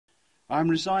I am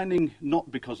resigning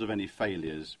not because of any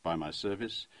failures by my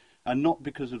service, and not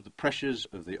because of the pressures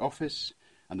of the office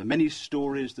and the many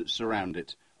stories that surround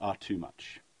it are too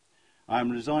much. I am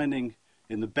resigning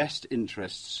in the best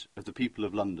interests of the people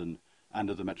of London and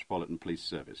of the Metropolitan Police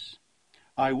Service.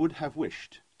 I would have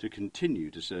wished to continue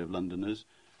to serve Londoners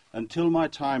until my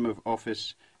time of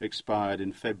office expired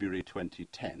in February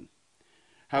 2010.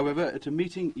 However, at a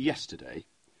meeting yesterday,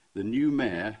 the new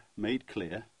mayor made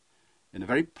clear, in a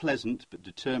very pleasant but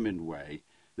determined way,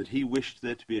 that he wished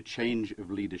there to be a change of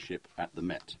leadership at the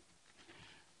Met.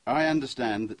 I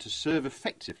understand that to serve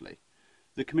effectively,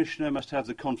 the Commissioner must have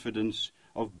the confidence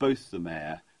of both the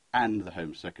Mayor and the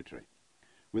Home Secretary.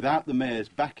 Without the Mayor's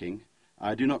backing,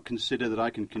 I do not consider that I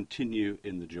can continue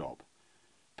in the job.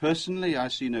 Personally, I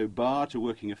see no bar to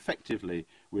working effectively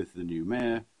with the new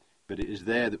Mayor, but it is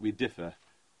there that we differ,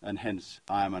 and hence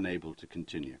I am unable to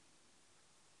continue.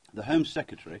 The Home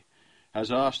Secretary has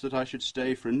asked that I should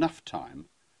stay for enough time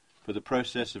for the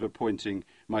process of appointing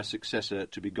my successor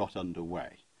to be got under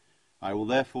way. I will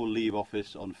therefore leave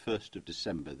office on 1st of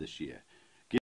December this year.